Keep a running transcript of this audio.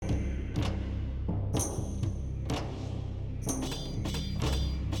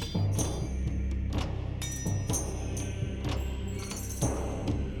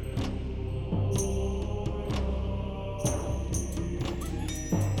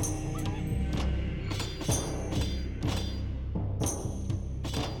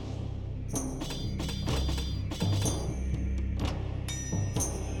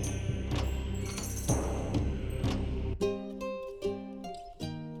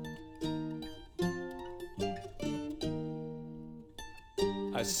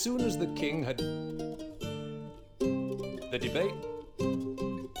As soon as the king had... The debate...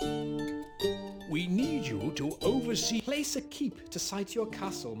 We need you to oversee... Place a keep to site your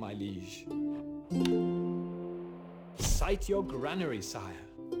castle, my liege. Site your granary, sire.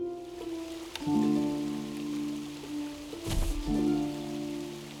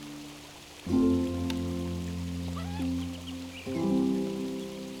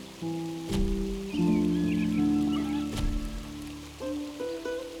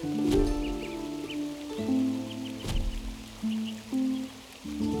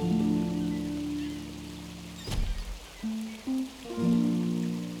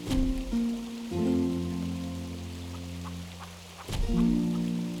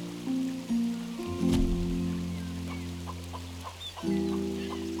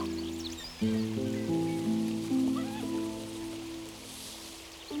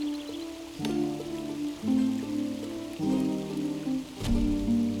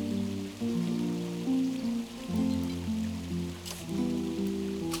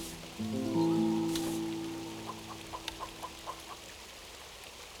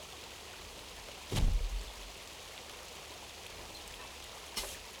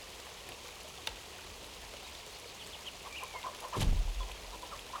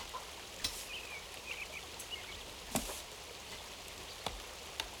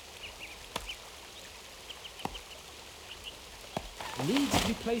 Needs to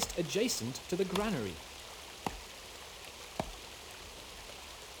be placed adjacent to the granary.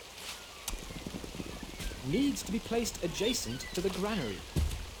 Needs to be placed adjacent to the granary.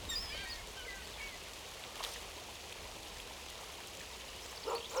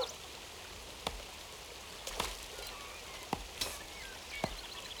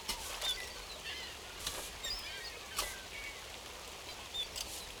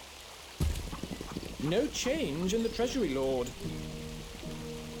 No change in the Treasury Lord.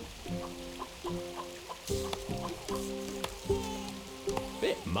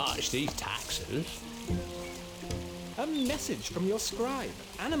 Bit much, these taxes. A message from your scribe.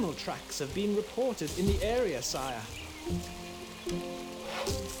 Animal tracks have been reported in the area, sire.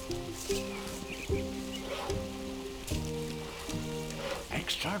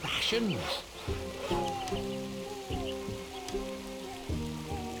 Extra rations.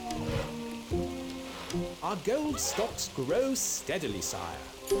 Our gold stocks grow steadily, sire.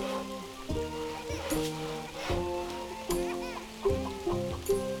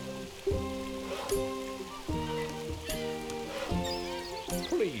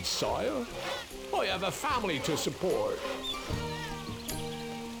 Please, sire. I have a family to support.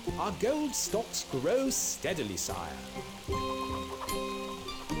 Our gold stocks grow steadily, sire.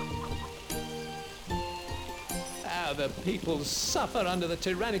 How the people suffer under the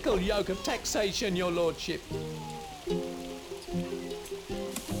tyrannical yoke of taxation, your lordship.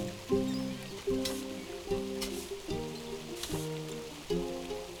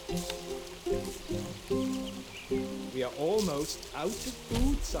 We are almost out of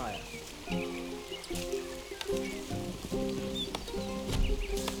food, sire.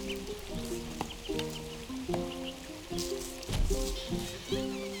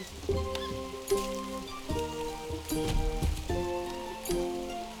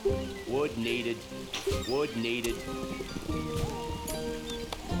 Wood needed. Wood needed.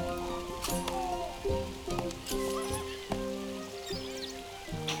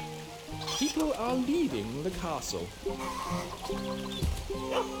 People are leaving the castle.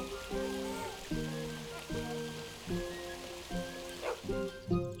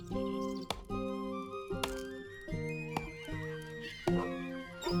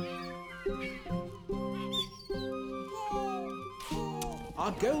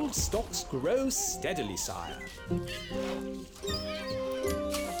 Our gold stocks grow steadily, sire.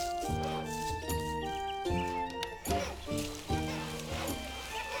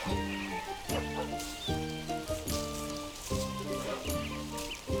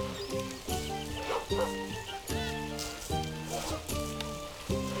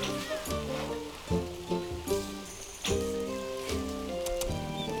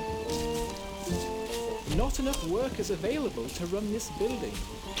 Not enough workers available to run this building.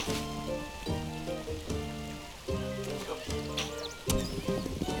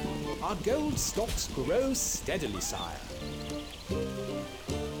 Our gold stocks grow steadily, sire.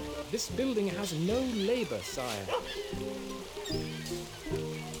 This building has no labor, sire.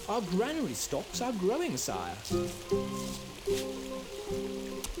 Our granary stocks are growing, sire.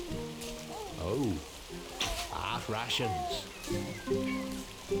 Oh, half rations.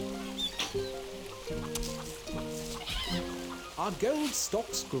 Our gold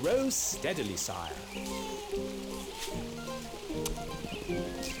stocks grow steadily, sire.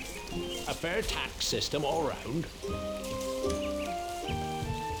 fair tax system all round.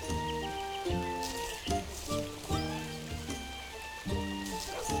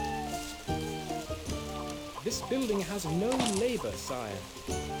 This building has no labor, sire.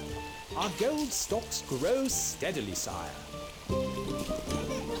 Our gold stocks grow steadily, sire.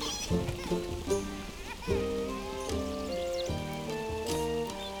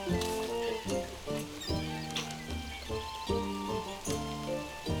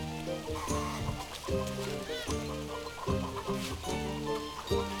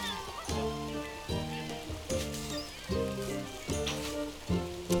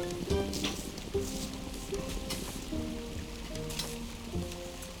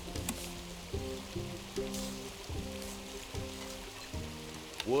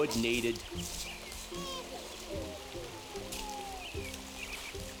 Wood needed.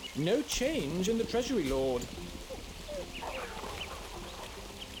 No change in the treasury, lord.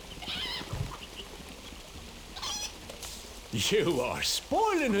 You are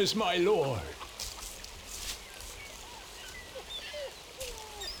spoiling us, my lord.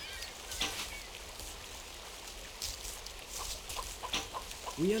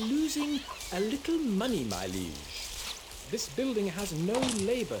 We are losing a little money, my liege. This building has no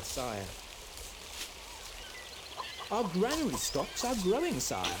labor, sire. Our granary stocks are growing,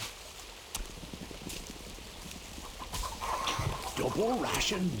 sire. Double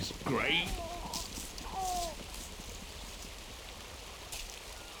rations. Great.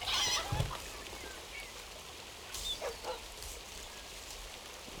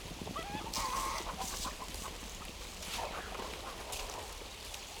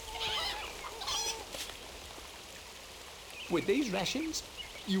 With these rations,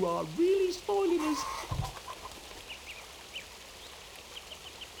 you are really spoiling us.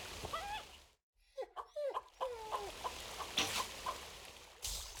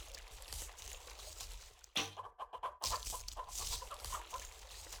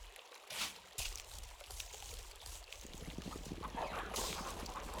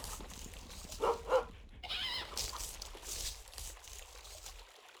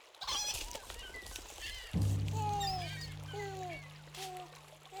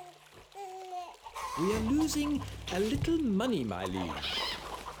 We are losing a little money, my liege.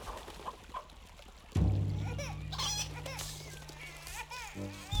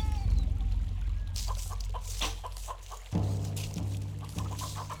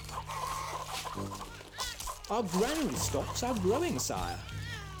 Our granary stocks are growing, sire.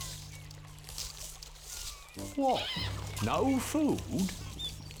 What? No food?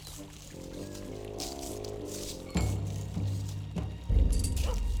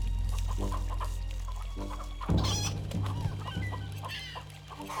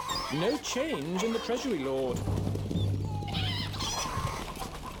 No change in the treasury, lord.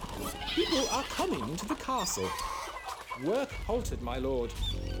 People are coming to the castle. Work halted, my lord.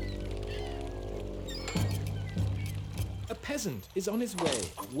 A peasant is on his way.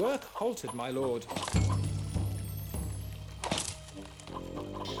 Work halted, my lord.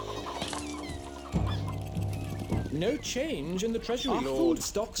 No change in the treasury, lord. Our food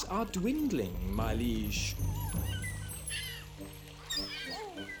stocks are dwindling, my liege.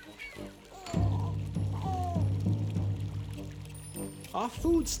 Our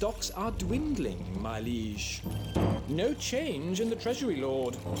food stocks are dwindling, my liege. No change in the treasury,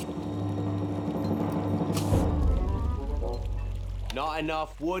 lord. Not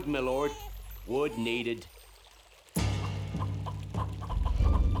enough wood, my lord. Wood needed.